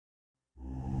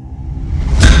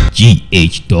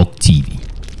GH Dog TV,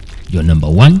 your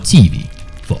 #1 TV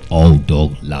for all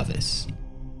dog lovers.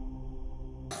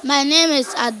 My name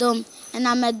is Adam and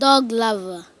I'm a dog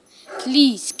lover.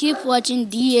 Please keep watching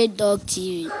GH Dog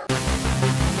TV.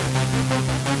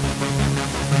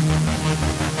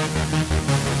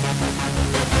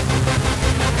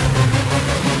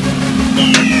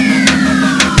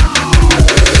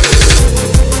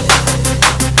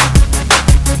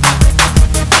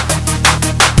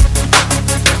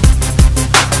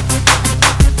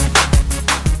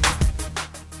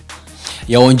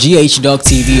 You're on GH Dog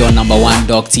TV, your #1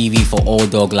 dog TV for all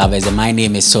dog lovers, and my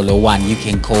name is Solo One. You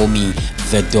can call me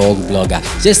the dog blogger.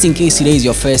 Just in case today is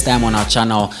your first time on our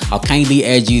channel, I'll kindly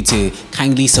urge you to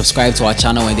kindly subscribe to our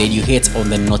channel, and then you hit on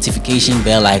the notification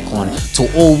bell icon to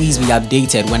always be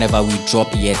updated whenever we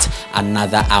drop yet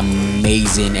another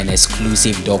amazing and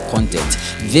exclusive dog content.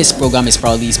 This program is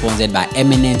proudly sponsored by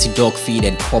Eminent Dog Feed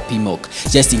and Puppy Milk.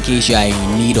 Just in case you are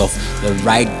in need of the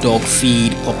right dog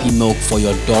feed, puppy milk for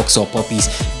your dogs or puppies,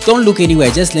 don't look anywhere.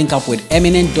 Just link up with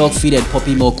Eminent Dog Feed and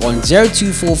Puppy Milk on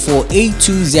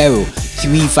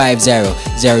 0244-820-350,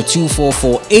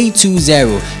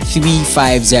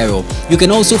 0244-820-350. You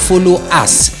can also follow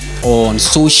us on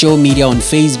social media on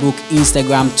Facebook,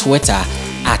 Instagram, Twitter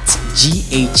at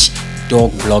GH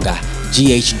Dog Blogger,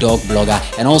 GH Dog Blogger,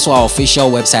 and also our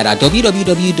official website at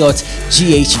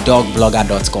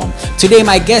www.ghdogblogger.com. Today,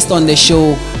 my guest on the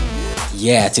show,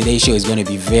 today's show is going to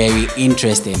be very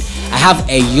interesting. I have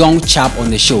a young chap on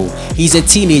the show. He's a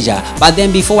teenager, but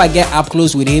then before I get up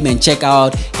close with him and check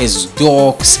out his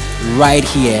dogs right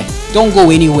here, don't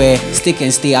go anywhere. Stick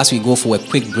and stay as we go for a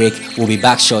quick break. We'll be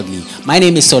back shortly. My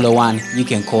name is Solo One. You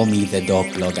can call me the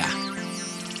dog blogger.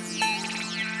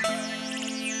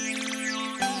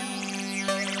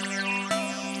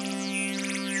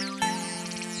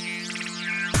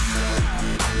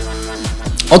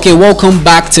 Okay, welcome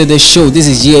back to the show. This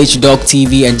is GH Dog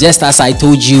TV, and just as I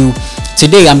told you,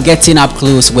 today I'm getting up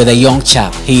close with a young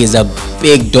chap. He is a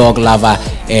big dog lover,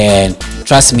 and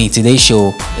trust me, today's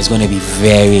show is going to be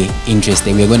very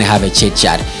interesting. We're going to have a chit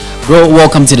chat. Bro,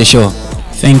 welcome to the show.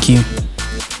 Thank you.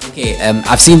 Okay,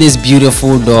 I've seen this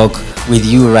beautiful dog with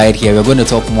you right here. We're going to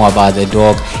talk more about the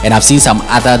dog, and I've seen some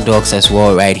other dogs as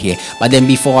well right here. But then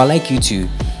before, I'd like you to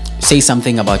say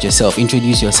something about yourself.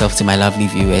 Introduce yourself to my lovely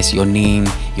viewers, your name,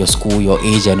 your school, your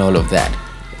age, and all of that.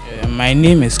 My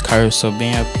name is Kharis. I'm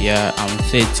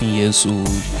 13 years old.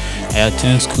 I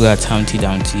attend school at Humpty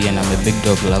Dumpty, and I'm a big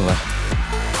dog lover.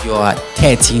 You are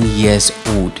 13 years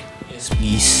old. Yes,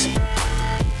 please.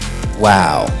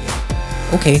 Wow.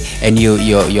 Okay, and you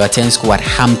attend school at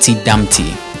Humpty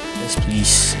Dumpty. Yes,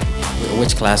 please.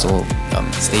 Which class or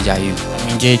stage are you? I'm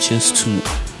in JHS 2.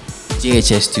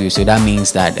 JHS 2, so that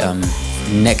means that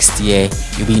next year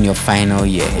you'll be in your final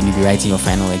year and you'll be writing your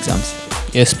final exams.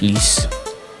 Yes, please.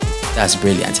 That's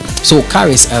brilliant. So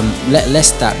Kharis, let's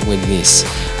start with this.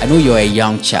 I know you're a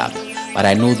young chap, but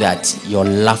I know that your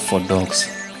love for dogs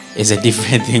is a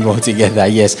different thing altogether.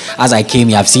 Yes, as I came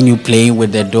here, I've seen you playing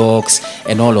with the dogs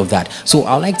and all of that. So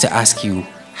I'd like to ask you,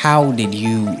 how did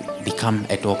you become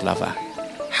a dog lover?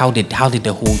 How did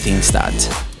the whole thing start?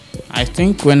 I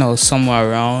think when I was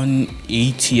somewhere around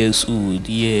 8 years old,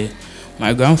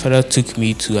 my grandfather took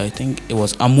me to, I think it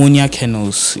was ammonia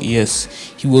kennels. Yes,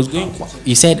 he was going.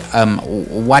 You said,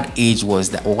 what age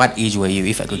was that? What age were you,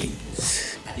 if I could?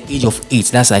 At the age of 8.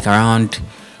 That's like around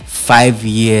 5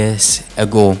 years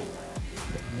ago.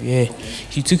 Yeah,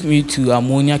 he took me to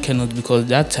ammonia kennels because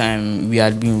that time we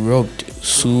had been robbed,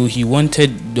 so he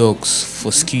wanted dogs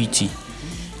for security.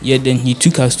 Yeah, then he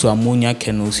took us to ammonia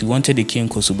kennels. He wanted a cane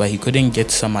koso, but he couldn't get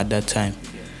some at that time.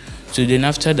 So then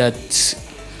after that,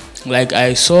 like,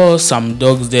 I saw some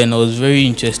dogs there and I was very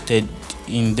interested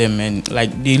in them, and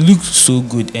like they looked so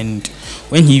good, and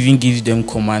when he even gives them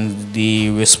commands, they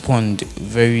respond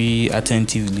very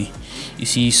attentively. You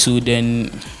see, so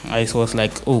then I was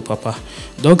like, oh papa,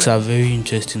 dogs are very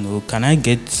interesting. Oh, can I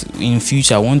get, in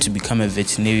future I want to become a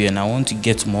veterinarian, I want to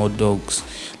get more dogs,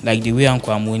 like the way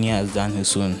Uncle Ammonia has done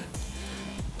his own.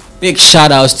 Big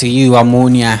shout outs to you,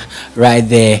 Ammonia, right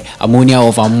there. Ammonia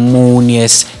of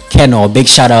Ammonia's Kennel. Big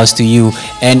shout outs to you.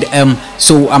 And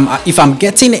so if I'm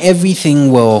getting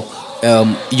everything well,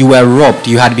 you were robbed.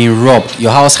 You had been robbed.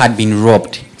 Your house had been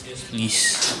robbed. Yes,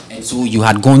 please. And so you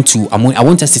had gone to Ammonia. I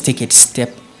want us to take it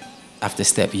step after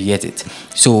step. You get it?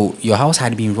 So your house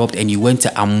had been robbed, and you went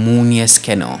to Ammonia's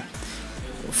Kennel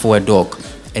for a dog.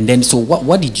 And then, so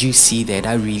what did you see there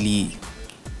that really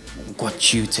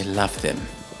got you to love them?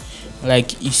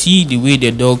 Like, you see the way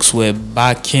the dogs were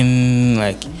barking,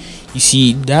 like You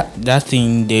see that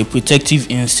thing, the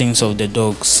protective instincts of the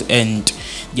dogs and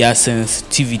their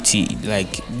sensitivity,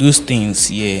 like those things,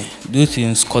 those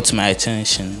things caught my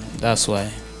attention. That's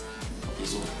why.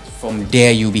 From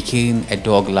there, you became a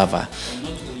dog lover.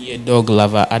 Not only a dog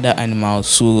lover, other animals.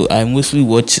 So I mostly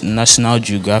watch National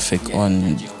Geographic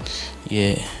on.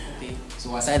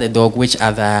 So aside the dog, which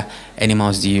other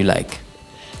animals do you like?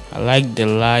 I like the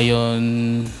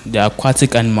lion, the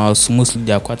aquatic animals, mostly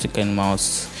the aquatic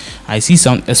animals. I see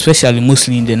some, especially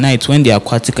mostly in the night when the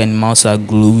aquatic animals are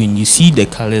glowing. You see the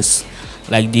colors,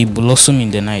 like they blossom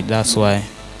in the night. That's why.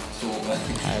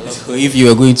 So if you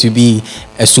were going to be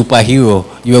a superhero,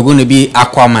 you were going to be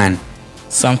Aquaman.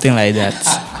 Something like that.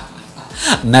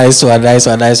 Nice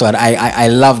one. I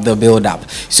love the build up.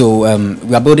 So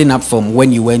we are building up from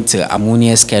when you went to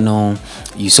Ammonia's kennel.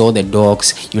 You saw the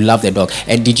dogs. You love the dog.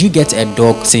 And did you get a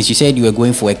dog, since you said you were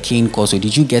going for a cane course? So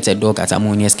did you get a dog at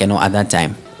Ammonia's kennel at that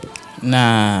time?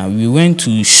 Nah, we went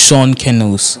to Sean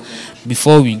Kennels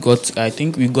before we got. I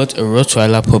think we got a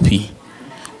Rottweiler puppy,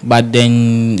 but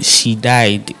then she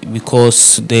died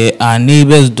because our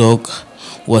neighbor's dog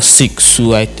was sick.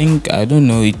 So I think, I don't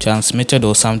know, it transmitted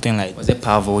or something like. Was it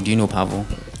parvo? Do you know parvo?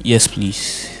 Yes,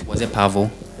 please. Was it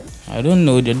parvo? I don't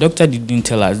know. The doctor didn't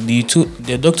tell us.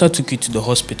 The doctor took it to the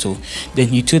hospital. Then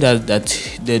he told us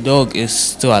that the dog is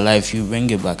still alive. He bring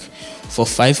it back. For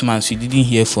 5 months, we didn't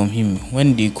hear from him.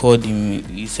 When they called him,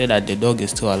 he said that the dog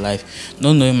is still alive.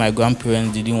 Not knowing my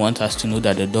grandparents didn't want us to know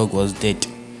that the dog was dead.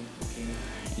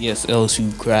 Yes, else we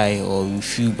cry or we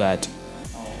feel bad.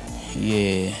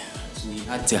 Yeah. So you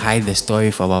had to hide the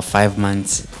story for about 5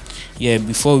 months. Yeah,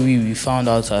 before we found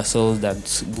out ourselves that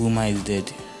Bruma is dead.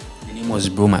 The name was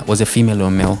Bruma. Was it female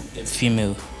or male? The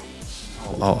female.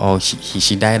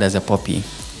 She died as a puppy.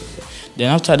 Then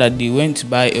after that, they went to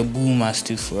buy a bull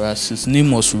mastiff for us. His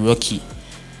name was Rocky.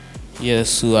 Yeah,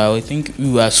 so I think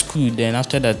we were screwed. Then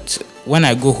after that, when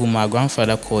I go home, my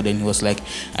grandfather called and he was like,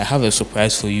 I have a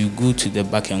surprise for you. Go to the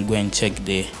back and go and check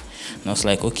there. And I was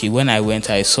like, okay. When I went,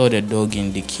 I saw the dog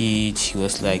in the cage. He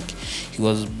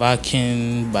was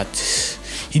barking, but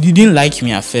he didn't like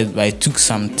me at first, but it took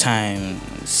some time,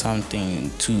 something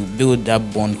to build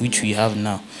that bond which we have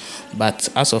now. But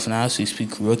as of now, as we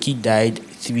speak, Rocky died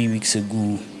 3 weeks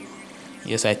ago.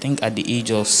 Yes, I think at the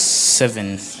age of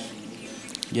 7.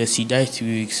 Yes, he died 3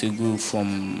 weeks ago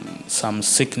from some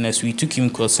sickness. We took him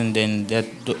crossing, then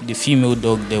the female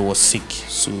dog there was sick.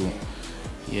 So,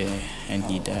 yeah, and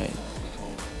he died.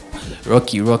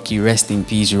 Rocky, rest in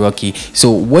peace, Rocky.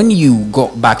 So when you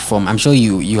got back from, I'm sure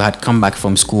you had come back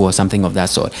from school or something of that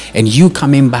sort, and you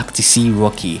coming back to see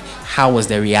Rocky, how was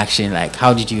the reaction like?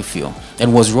 How did you feel?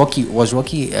 And was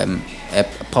Rocky a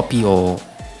puppy or?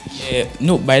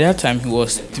 No, by that time he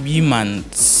was 3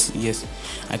 months. Yes,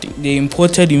 I think they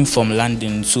imported him from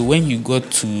London. So when he got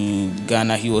to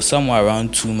Ghana, he was somewhere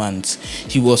around 2 months.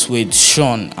 He was with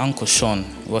Sean, Uncle Sean.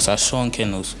 He was at Sean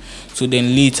Kennels. So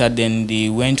then later, then they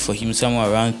went for him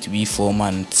somewhere around 3-4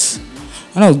 months.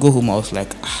 When I would go home, I was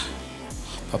like,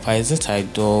 Papa, is it a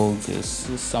dog? Is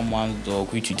this someone's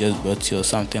dog which you just brought you or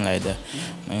something like that?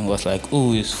 And he was like,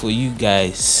 oh, it's for you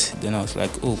guys. Then I was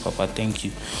like, oh, Papa, thank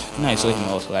you. When I saw him,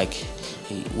 I was like,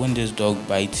 hey, when this dog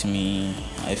bites me,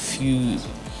 I feel,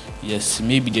 yes,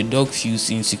 maybe the dog feels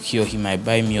insecure. He might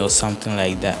bite me or something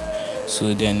like that.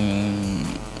 So then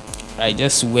I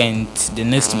just went, the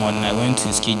next morning I went to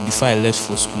his cage. Before I left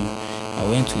for school, I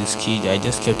went to his cage. I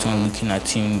just kept on looking at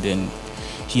him. Then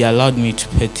he allowed me to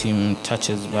pet him, touch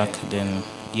his back. Then,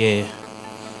 yeah,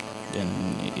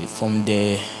 then from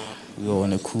there, we were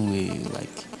on a cool way. Like,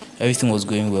 everything was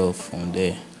going well from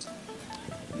there.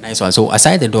 Nice one. So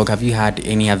aside the dog, have you had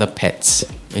any other pets?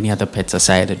 Any other pets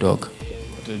aside the dog?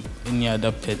 Any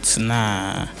other pets?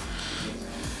 Nah.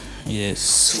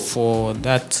 Yes, for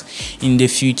that in the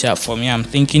future, for me, I'm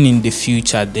thinking in the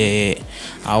future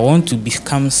I want to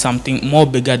become something more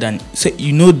bigger than, say,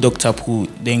 Dr. Pol,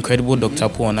 the Incredible Dr.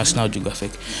 Pol on National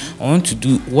Geographic. I want to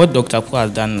do what Dr. Pol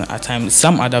has done at times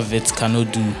some other vets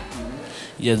cannot do.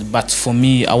 Yes, but for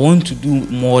me, I want to do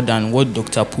more than what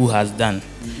Dr. Pol has done.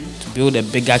 To build a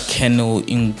bigger kennel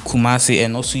in Kumasi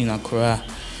and also in Accra.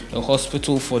 A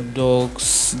hospital for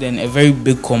dogs, then a very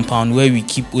big compound where we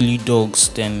keep only dogs,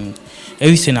 then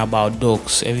everything about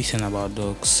dogs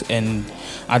and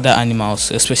other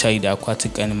animals, especially the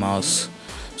aquatic animals.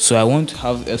 So I want to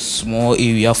have a small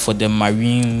area for the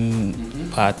marine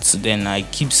parts, then I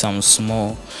keep some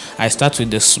small. I start with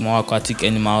the small aquatic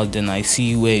animals, then I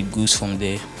see where it goes from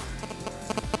there.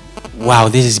 Wow,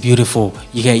 this is beautiful.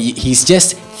 He's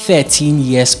just 13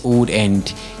 years old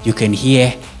and you can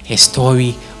hear his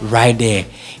story right there.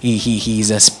 He's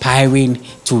aspiring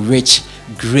to reach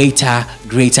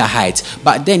greater heights.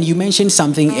 But then you mentioned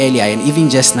something earlier, and even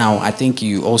just now, I think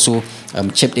you also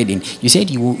chipped it in. You said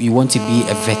you want to be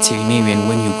a veterinarian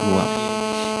when you grow up.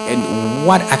 And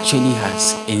what actually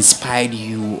has inspired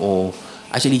you, or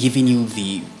actually given you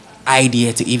the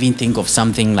idea to even think of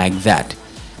something like that?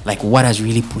 Like, what has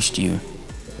really pushed you?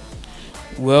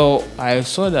 Well, I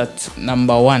saw that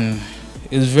number one,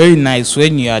 it's very nice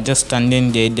when you are just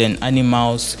standing there, then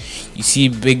animals, you see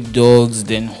big dogs,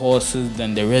 then horses,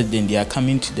 then the rest, then they are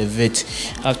coming to the vet,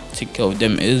 have to take care of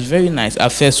them. It's very nice.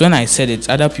 At first, when I said it,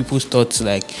 other people thought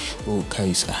like, oh,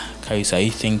 Kharis, are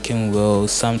you thinking, well,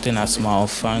 something has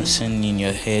malfunctioned in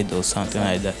your head or something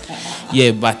like that?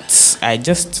 Yeah, but I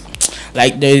just,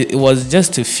 like, it was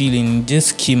just a feeling,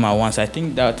 just came at once. I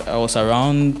think that I was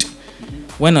around,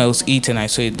 when I was 8 and I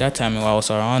saw it, that time I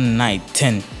was around 9,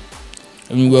 10.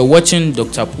 And we were watching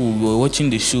Dr. Pol, we were watching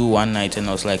the show one night, and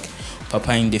I was like,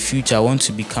 Papa, in the future, I want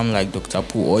to become like Dr.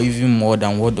 Pol, or even more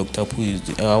than what Dr. Pol is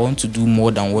doing. I want to do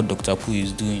more than what Dr. Pol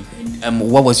is doing.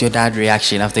 What was your dad's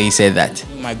reaction after he said that?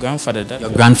 My grandfather. Your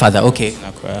grandfather, okay.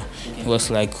 He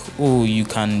was like, oh, you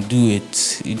can do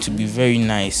it. It will be very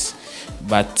nice.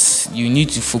 But you need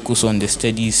to focus on the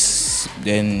studies.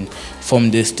 Then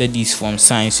from the studies, from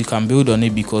science, you can build on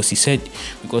it, because he said,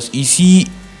 because you see,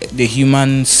 the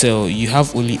human cell, you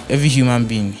have only, every human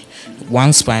being,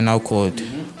 one spinal cord.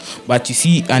 But you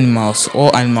see animals,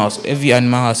 all animals, every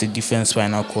animal has a different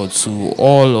spinal cord. So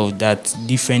all of that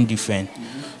different.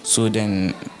 So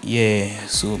then, yeah,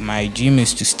 so my dream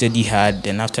is to study hard.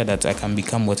 Then after that, I can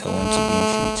become what I want to be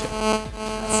in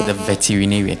future. The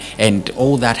veterinarian. And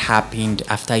all that happened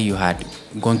after you had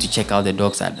gone to check out the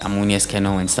dogs at Ammonia's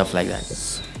kennel and stuff like that.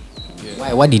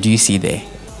 Why? What did you see there?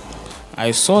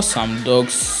 I saw some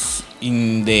dogs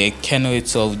in the kennel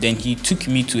itself. Then he took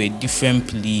me to a different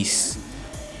place.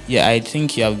 Yeah, I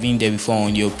think you have been there before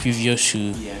on your previous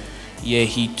show. Yeah,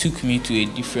 he took me to a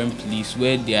different place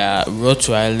where there are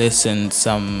Rottweilers and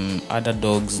some other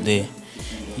dogs there.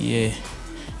 Yeah,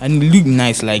 and it looked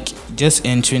nice, like just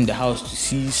entering the house to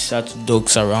see such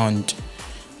dogs around.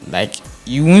 Like,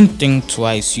 you won't think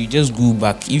twice, you just go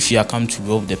back. If you are come to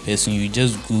rob the person, you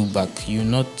just go back. You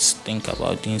not think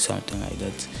about doing something like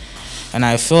that. And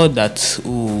I felt that,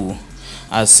 oh,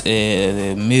 as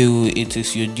a male, it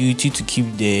is your duty to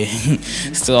keep the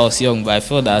still I was young, but I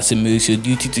felt that as a male, it's your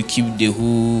duty to keep the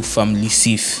whole family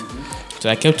safe. So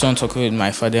I kept on talking with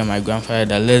my father and my grandfather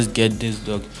that let's get this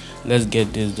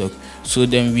dog. So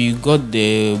then we got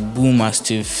the bull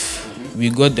mastiff, we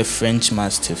got the French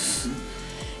mastiff.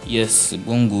 Yes,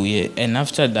 bongo, yeah. And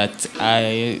after that,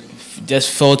 I just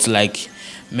felt like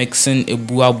mixing a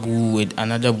buabu with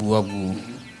another buabu.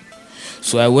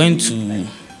 So I went to,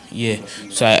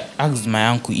 so I asked my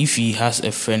uncle if he has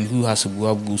a friend who has a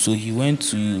buabu. So he went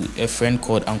to a friend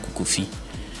called Uncle Kofi.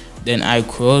 Then I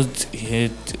crossed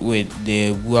it with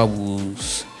the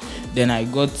buabus. Then I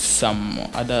got some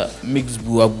other mixed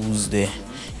buabus there.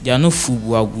 They are not full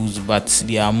buabus, but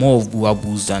they are more of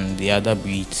buabus than the other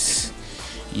breeds.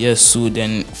 Yes, so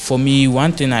then for me,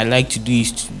 one thing I like to do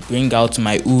is to bring out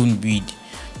my own breed,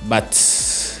 but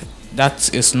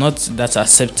that is not that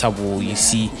acceptable. You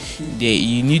see,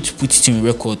 you need to put it in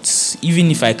records. Even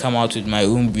if I come out with my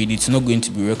own breed, it's not going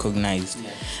to be recognized.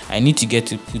 I need to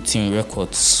get it put in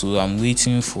records, so I'm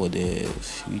waiting for the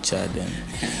future. Then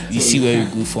you see where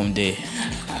we go from there.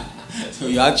 So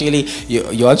you're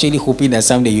actually hoping that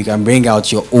someday you can bring out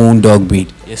your own dog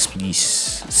breed. Yes, please.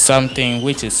 Something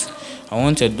which is, I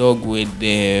want a dog with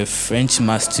the French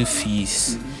Mastiff,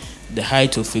 the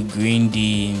height of a Green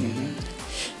Dean,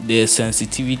 the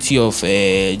sensitivity of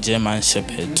a German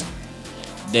Shepherd,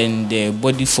 then the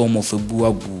body form of a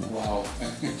Buabu. Wow.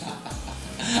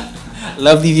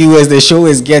 Lovely viewers, the show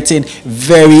is getting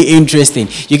very interesting.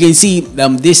 You can see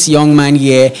this young man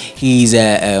here, he's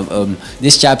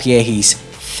this chap here, he's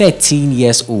 13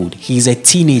 years old. He's a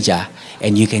teenager,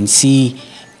 and you can see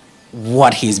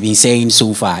what he's been saying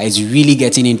so far. It's really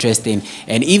getting interesting,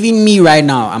 and even me right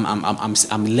now,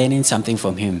 I'm learning something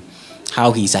from him,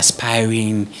 how he's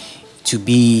aspiring to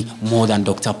be more than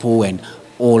Dr. Pol and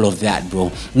all of that,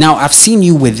 bro. Now I've seen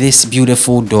you with this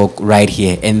beautiful dog right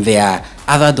here, and there are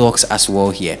other dogs as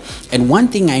well here. And one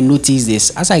thing I noticed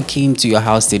is, as I came to your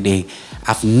house today,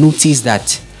 I've noticed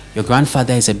that your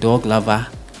grandfather is a dog lover,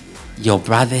 your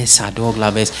brothers are dog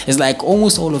lovers. It's like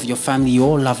almost all of your family, you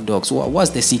all love dogs.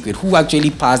 What's the secret? Who actually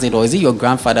passed it? Or is it your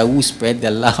grandfather who spread the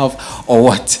love, or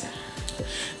what?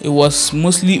 It was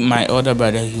mostly my older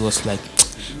brother. He was like,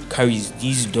 Kharis,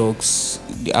 these dogs,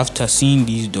 after seeing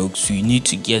these dogs, we need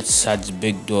to get such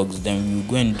big dogs. Then we'll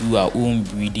go and do our own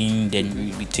breeding. Then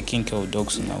we'll be taking care of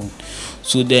dogs on our own.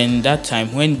 So then that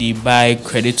time when they buy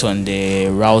credit on the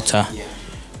router,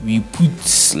 we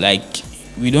put like,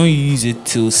 we don't use it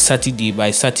till Saturday.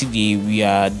 By Saturday we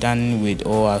are done with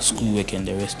all our schoolwork and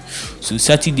the rest. So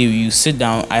Saturday we will sit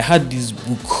down. I had this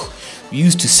book. We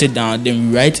used to sit down, then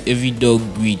we write every dog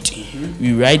breed.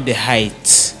 We write the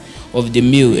height of the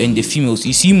male and the females.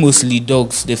 You see, mostly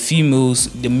dogs,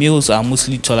 the males are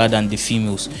mostly taller than the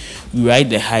females. We write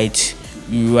the height,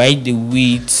 we write the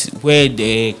weight, where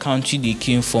the country they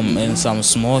came from, and some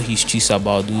small histories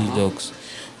about those dogs.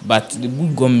 But the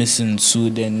book got missing, so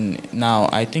then now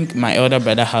I think my elder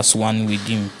brother has one with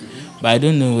him, but I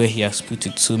don't know where he has put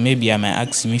it. So maybe I might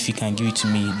ask him if he can give it to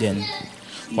me. Then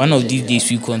one of these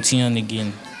days we continue on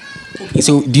again.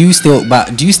 So do you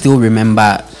still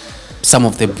remember some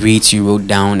of the breeds you wrote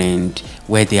down and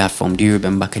where they are from? Do you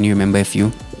remember? Can you remember a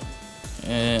few?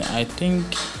 I think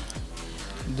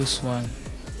this one,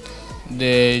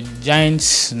 the giant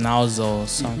schnauzer or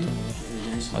something.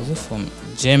 Was it from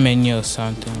Germany or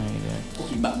something like that?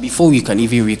 Okay, but before we can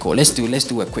even recall, let's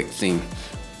do a quick thing.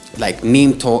 Like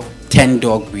name 10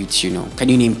 dog breeds. Can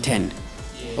you name 10?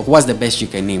 Like, what's the best you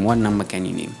can name? What number can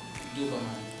you name?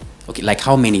 Okay, like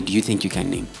how many do you think you can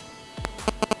name?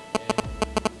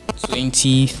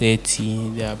 20, 30,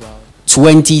 they're about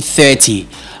 20, 30.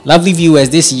 Lovely viewers,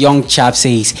 this young chap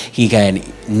says he can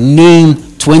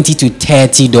name 20 to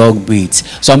 30 dog breeds.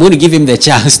 So I'm going to give him the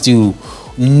chance to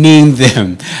name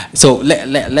them. So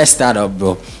let's start up,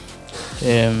 bro.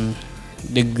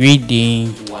 The Great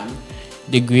Dane,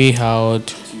 the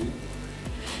Greyhound,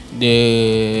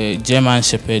 the German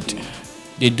Shepherd,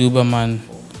 the Doberman,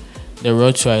 the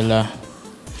Rottweiler,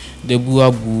 the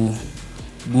Bull,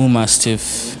 Bull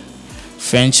Mastiff,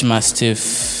 French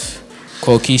Mastiff,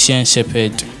 Caucasian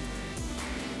Shepherd,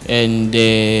 and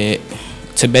the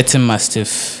Tibetan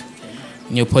Mastiff,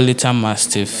 Neapolitan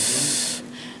Mastiff,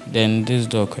 then this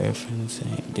dog reference,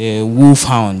 the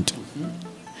Wolfhound,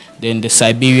 then the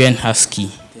Siberian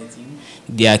Husky,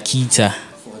 the Akita,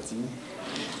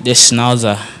 the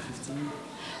Schnauzer,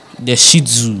 the Shih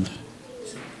Tzu,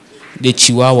 the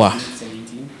Chihuahua,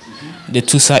 the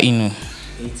Tusa Inu,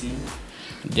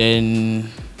 then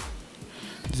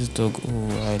this dog,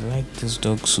 I like this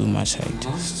dog so much.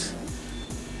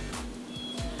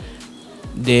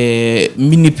 The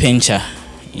mini pincher,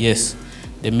 yes,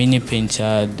 the mini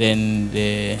pincher, then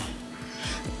the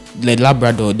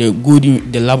Labrador,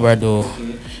 the Labrador,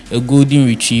 a golden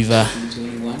retriever,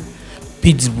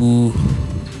 Pitbull,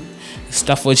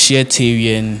 Staffordshire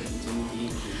Terrier,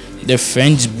 the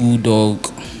French Bulldog,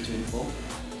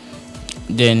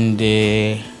 then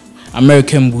the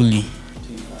American Bully,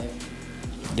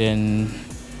 then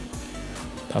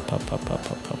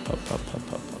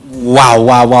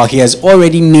Wow. He has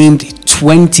already named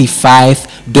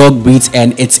 25 dog breeds,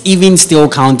 and it's even still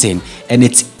counting.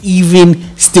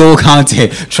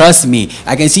 Trust me,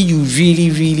 I can see you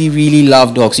really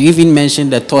love dogs. You even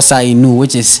mentioned the Tosa Inu,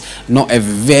 which is not a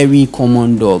very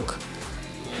common dog.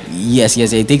 Yes,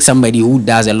 it takes somebody who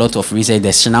does a lot of research. The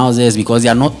schnauzers, because they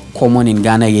are not common in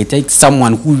Ghana, it takes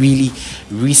someone who really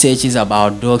researches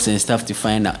about dogs and stuff to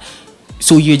find out.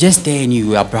 So you're just there and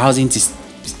you are browsing to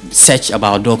search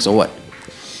about dogs or what?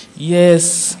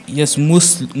 Yes,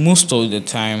 most of the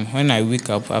time when I wake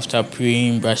up after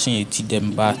praying, brushing your teeth,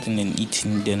 then bathing and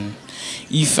eating, then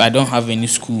if I don't have any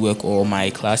schoolwork or my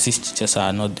classes teachers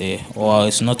are not there or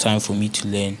it's not time for me to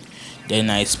learn, then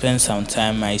I spend some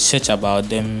time, I search about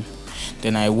them,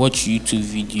 then I watch YouTube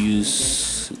videos.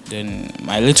 Then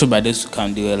my little brothers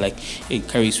come, they were like, hey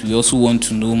Kharis, we also want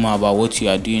to know more about what you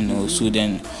are doing also.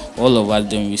 Then all of us,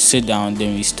 then we sit down,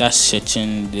 then we start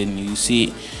searching, then you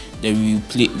see, then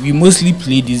we mostly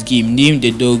play this game, name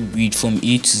the dog breed from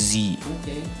A to Z.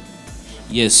 Okay.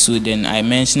 Yes, so then I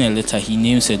mention a letter, he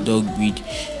names a dog breed.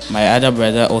 My other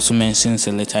brother also mentions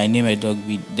a letter, I name a dog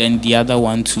breed. Then the other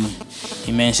one too,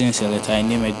 he mentions a letter, I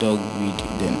name a dog breed.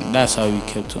 Then that's how we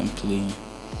kept on playing.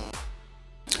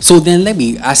 So then let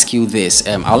me ask you this.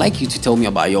 I'd like you to tell me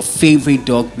about your favorite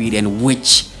dog breed and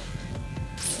which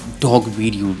dog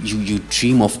breed you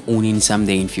dream of owning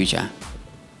someday in future.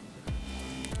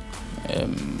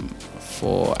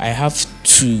 I have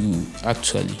two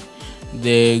actually,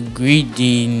 the Great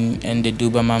Dane and the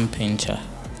Doberman Pinscher.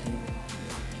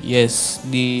 Yes,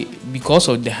 because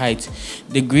of the height,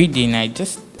 the Great Dane,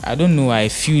 I don't know, I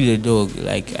feel the dog,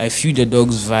 like I feel the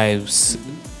dog's vibes.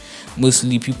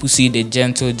 Mostly people see the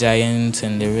gentle giant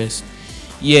and the rest.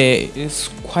 Yeah, it's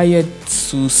quiet.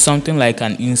 So something like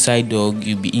an inside dog.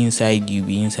 You be inside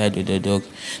with the dog.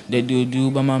 The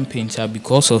Doberman Pinscher,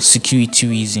 because of security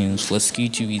reasons. For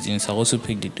security reasons, I also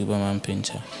picked the Doberman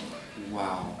Pinscher.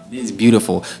 Wow, this is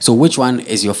beautiful. So which one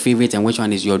is your favorite and which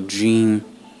one is your dream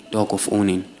dog of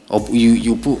owning? Or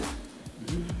you put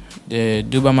the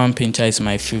Doberman Pinscher is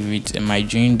my favorite, and my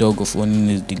dream dog of owning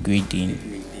is the Great Dane.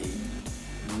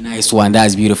 Nice one.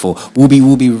 That's beautiful.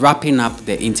 We'll be wrapping up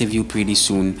the interview pretty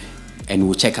soon, and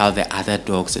we'll check out the other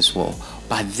dogs as well.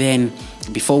 But then,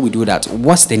 before we do that,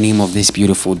 what's the name of this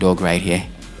beautiful dog right here?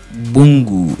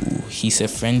 Bongo. He's a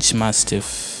French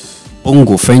Mastiff.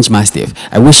 Bongo, French Mastiff.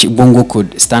 I wish Bongo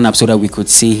could stand up so that we could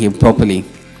see him properly.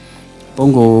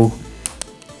 Bongo,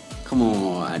 come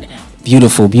on.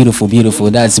 Beautiful, beautiful, beautiful.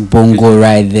 That's Bongo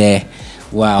right there.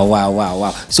 Wow, wow, wow,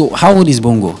 wow. So, how old is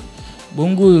Bongo?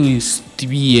 Bongo is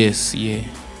 3 years. Yeah,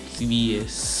 3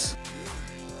 years.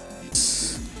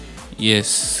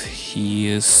 Yes, he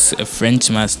is a French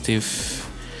Mastiff.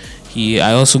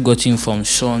 I also got him from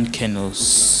Sean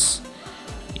Kennels.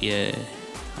 Yeah,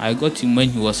 I got him when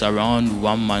he was around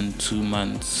 1 month, 2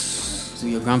 months. So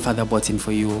your grandfather bought him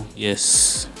for you?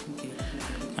 Yes.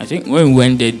 I think when we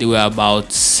went there, there were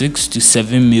about 6 to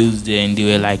 7 males there, and they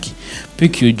were like,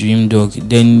 pick your dream dog.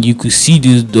 Then you could see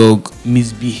this dog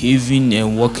misbehaving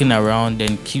and walking around,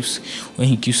 and when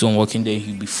he keeps on walking, then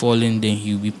he'll be falling, then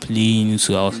he'll be playing.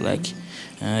 So I was like,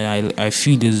 I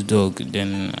feel this dog.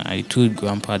 Then I told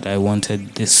Grandpa that I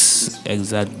wanted this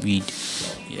exact breed.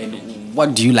 Yeah. And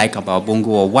what do you like about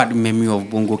Bongo, or what memory of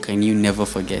Bongo can you never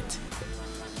forget?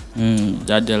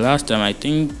 That the last time, I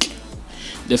think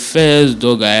the first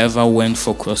dog I ever went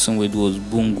for crossing with was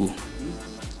Bongo.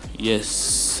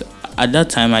 Yes. At that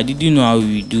time, I didn't know how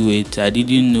we do it. I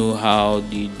didn't know how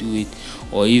they do it,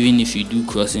 or even if you do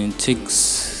crossing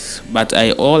ticks. But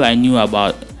all I knew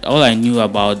about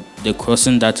the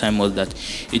crossing that time was that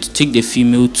it took the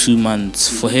female 2 months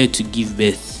for her to give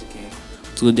birth. Okay.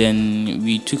 So then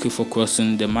we took it for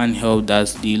crossing. The man helped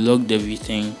us. They logged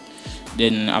everything.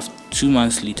 Then after 2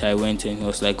 months later, I went and he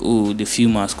was like, "Oh, the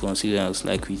female has conceived." I was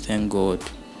like, "We thank God."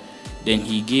 Then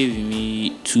he gave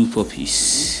me 2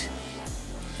 puppies.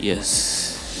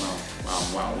 Yes.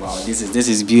 Wow. This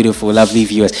is beautiful, lovely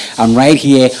viewers. I'm right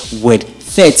here with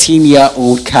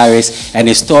 13-year-old Kharis, and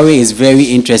his story is very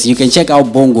interesting. You can check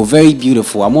out Bongo, very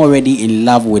beautiful. I'm already in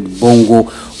love with Bongo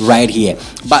right here.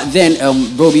 But then,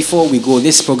 bro, before we go,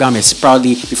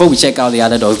 before we check out the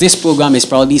other dogs, this program is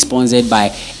proudly sponsored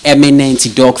by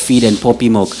Eminent Dog Feed and Puppy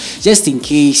Milk. Just in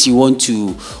case you want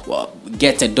to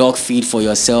get a dog feed for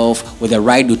yourself with the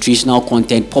right nutritional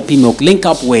content, Puppy Milk, link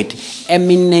up with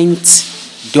Eminent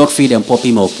Dog Feed and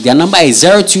Puppy Milk. Their number is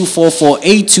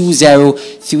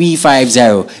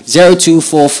 0244-820-350.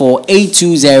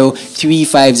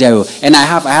 0244-820-350. And I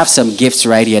have some gifts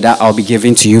right here that I'll be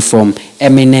giving to you from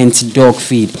Eminent Dog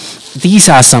Feed. These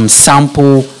are some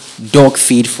sample dog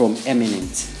feed from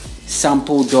Eminent.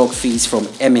 Sample dog feeds from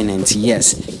Eminent.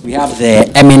 Yes, we have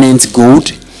the Eminent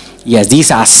Gold. Yes,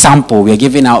 these are sample. We are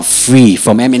giving out free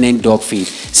from Eminent Dog Feed.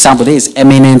 Sample. There is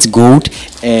Eminent Gold,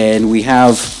 and we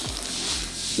have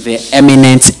the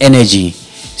Eminent Energy.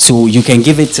 So you can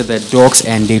give it to the dogs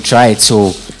and they try it.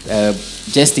 So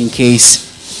just in case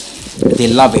they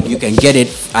love it, you can get it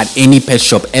at any pet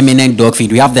shop. Eminent Dog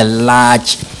Feed. We have the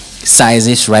large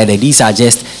sizes right there. These are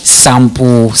just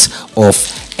samples of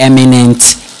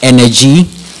Eminent Energy,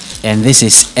 and this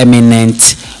is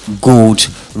Eminent Gold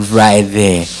right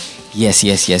there. Yes.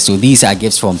 So these are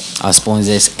gifts from our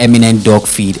sponsors, Eminent Dog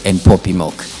Feed and Puppy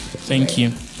Milk. Thank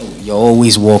you. You're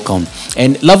always welcome.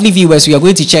 And lovely viewers, we are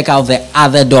going to check out the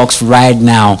other dogs right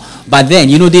now. But then,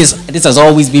 this has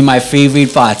always been my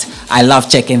favorite part. I love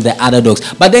checking the other dogs.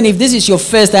 But then if this is your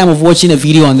first time of watching a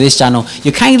video on this channel,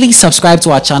 you kindly subscribe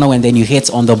to our channel and then you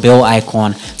hit on the bell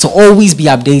icon to always be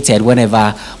updated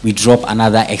whenever we drop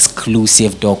another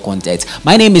exclusive dog content.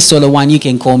 My name is Solo One. You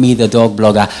can call me the dog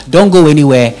blogger. Don't go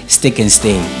anywhere. Stick and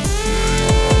stay.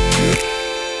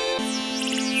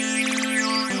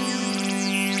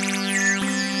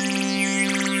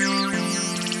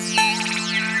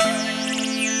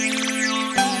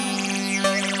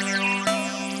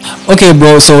 Okay,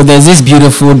 bro, so there's this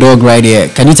beautiful dog right here.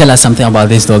 Can you tell us something about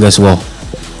this dog as well?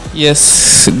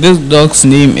 Yes, this dog's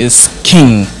name is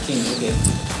King. Okay.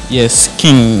 Yes,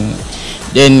 King.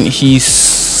 Then he's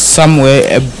somewhere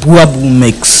a Buabu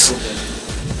mix.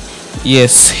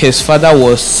 Yes, his father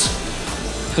is,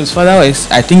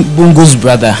 I think, Bongo's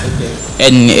brother,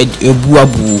 and a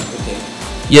Buabu.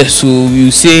 Yes, so you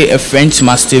say a French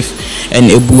Mastiff and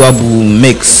a Buabu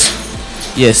mix.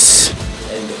 Yes.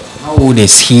 How old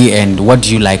is he, and what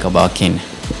do you like about King?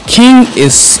 King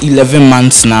is 11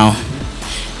 months now,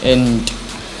 and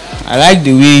I like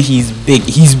the way he's big.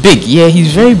 He's big, yeah,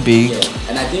 he's very big. Yeah.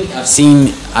 And I think I've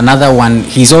seen another one.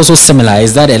 He's also similar.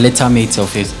 Is that a little mate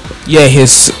of his? Yeah,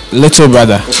 his little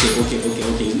brother. Okay.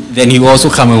 Then he will also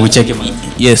come and we check him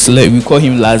out. Yes, we call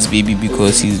him last baby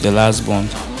because he's the last born.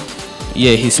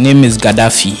 Yeah, his name is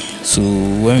Gaddafi. So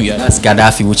when we are, that's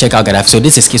Gaddafi. We'll check out Gaddafi. So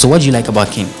this is King. So what do you like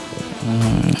about King?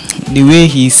 The way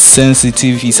he's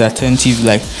sensitive, he's attentive,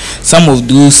 like some of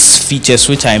those features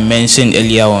which I mentioned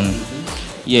earlier on.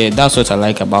 Yeah, that's what I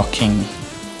like about King.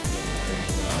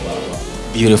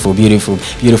 Beautiful.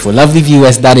 Lovely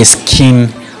viewers, that is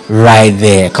King right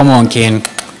there. Come on, King.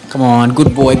 Come on,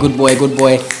 good boy.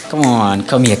 Come on,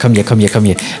 come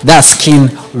here. That's King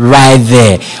right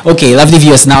there. Okay, lovely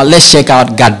viewers, now let's check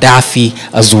out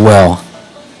Gaddafi as well.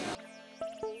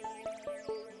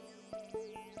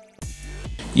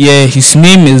 Yeah, his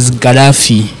name is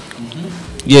Gaddafi.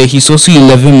 Yeah, he's also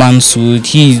 11 months old.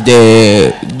 He's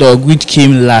the dog which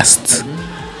came last.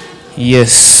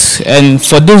 Yes, and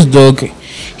for this dog,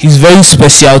 he's very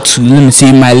special to, let me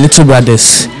say, my little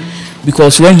brothers,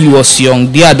 because when he was young,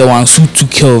 they are the ones who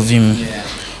took care of him.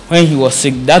 When he was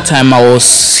sick, that time I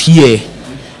was here,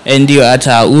 and they were at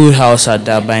our old house at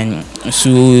Durban.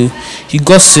 So he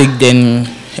got sick. Then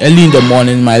early in the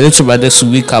morning, my little brothers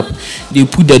will wake up, they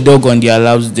put the dog on their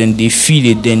laps, then they feed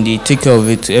it, then they take care of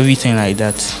it, everything like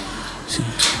that. So,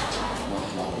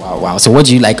 wow. So what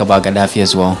do you like about Gaddafi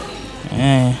as well?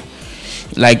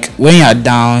 Like when you're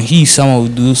down, he's some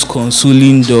of those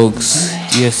consoling dogs.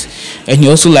 Yes, and he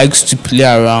also likes to play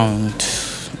around.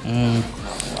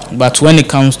 But when it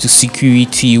comes to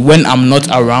security, when I'm not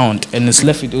around and it's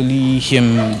left with only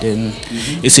him, then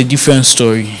it's a different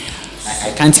story.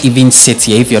 I can't even sit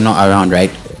here if you're not around,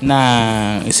 right?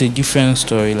 Nah, it's a different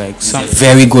story. Like some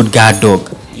very good guard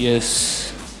dog. Yes.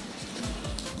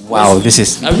 Wow, this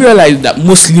is. I realized that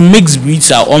mostly mixed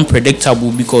breeds are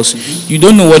unpredictable because you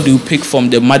don't know what they'll pick from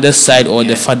the mother's side or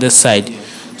the father's side.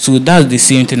 So that's the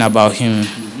same thing about him.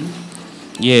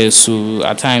 Yeah, so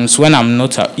at times when I'm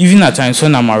not, even at times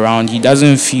when I'm around, he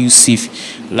doesn't feel safe.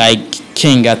 Like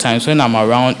King, at times when I'm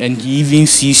around and he even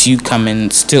sees you coming,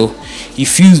 still he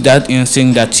feels that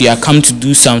instinct that you are come to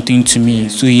do something to me,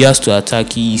 so he has to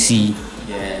attack you. See,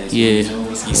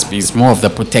 he's more of the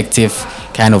protective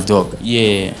kind of dog.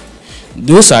 Yeah,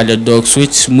 those are the dogs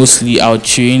which mostly I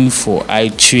train.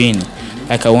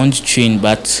 Like I want to train,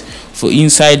 but for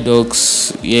inside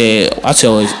dogs, yeah, as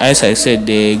I said,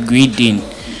 the grading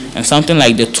and something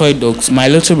like the toy dogs. My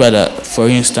little brother, for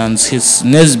instance, his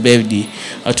next birthday,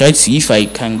 I'll try to see if I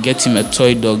can get him a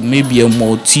toy dog, maybe a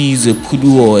Maltese, a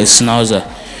poodle, or a Schnauzer,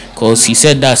 because he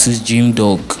said that's his dream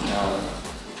dog.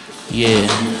 Yeah,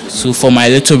 so for my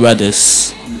little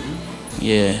brothers,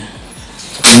 yeah.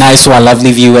 Nice one,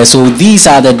 lovely viewers. So these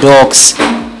are the dogs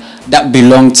that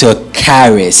belong to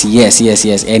Kharis. Yes.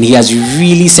 And he has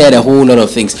really said a whole lot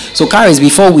of things. So Kharis,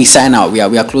 before we sign out, we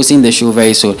are closing the show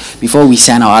very soon. Before we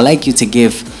sign out, I'd like you to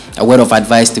give a word of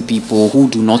advice to people who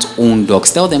do not own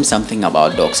dogs. Tell them something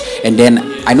about dogs. And then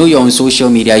I know you're on social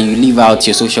media, you leave out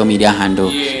your social media handle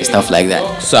and stuff like that.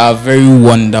 Dogs are very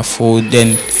wonderful.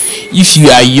 Then if you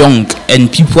are young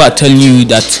and people are telling you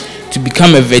that to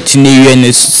become a veterinarian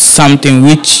is something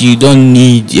which you don't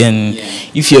need, and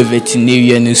if you're a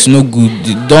veterinarian it's no good,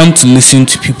 don't listen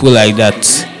to people like that.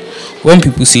 When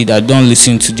people say that, don't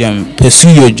listen to them.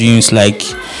 Pursue your dreams. Like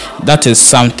that is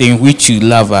something which you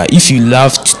love. If you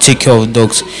love to take care of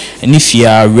dogs, and if you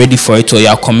are ready for it or you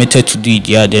are committed to do it,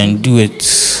 then do it.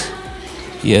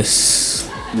 Yes.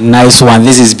 Nice one.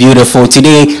 This is beautiful.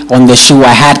 Today on the show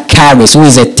I had Kharis, who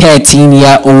is a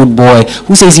 13-year-old boy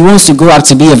who says he wants to grow up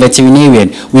to be a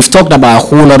veterinarian. We've talked about a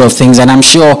whole lot of things, and I'm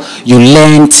sure you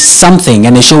learned something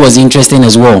and the show was interesting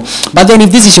as well. But then if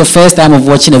this is your first time of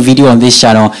watching a video on this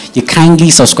channel, you kindly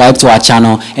subscribe to our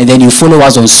channel, and then you follow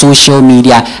us on social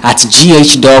media at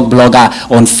GH Dog Blogger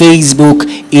on Facebook,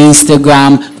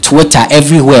 Instagram, Twitter,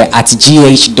 everywhere at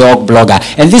GH Dog Blogger.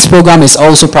 And this program is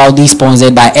also proudly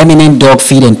sponsored by Eminent Dog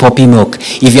Feed and Puppy Milk.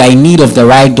 If you are in need of the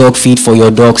right dog feed for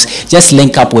your dogs, just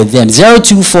link up with them.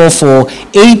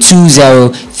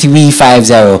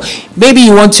 0244-820-350. Maybe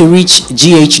you want to reach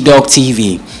GH Dog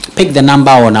TV. Pick the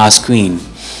number on our screen.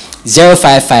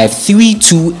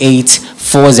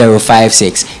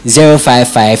 055-328-4056.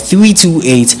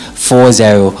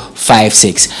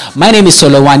 055-328-4056. My name is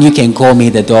Solo1. You can call me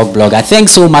the Dog Blogger.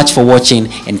 Thanks so much for watching,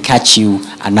 and catch you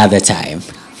another time.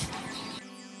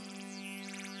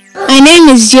 My name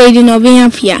is Jaden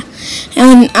Obiapia,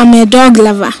 and I'm a dog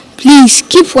lover. Please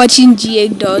keep watching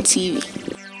GH Dog TV.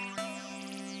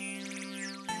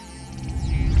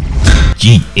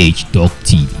 GH Dog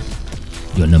TV,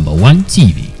 your number one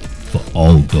TV for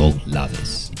all dog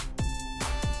lovers.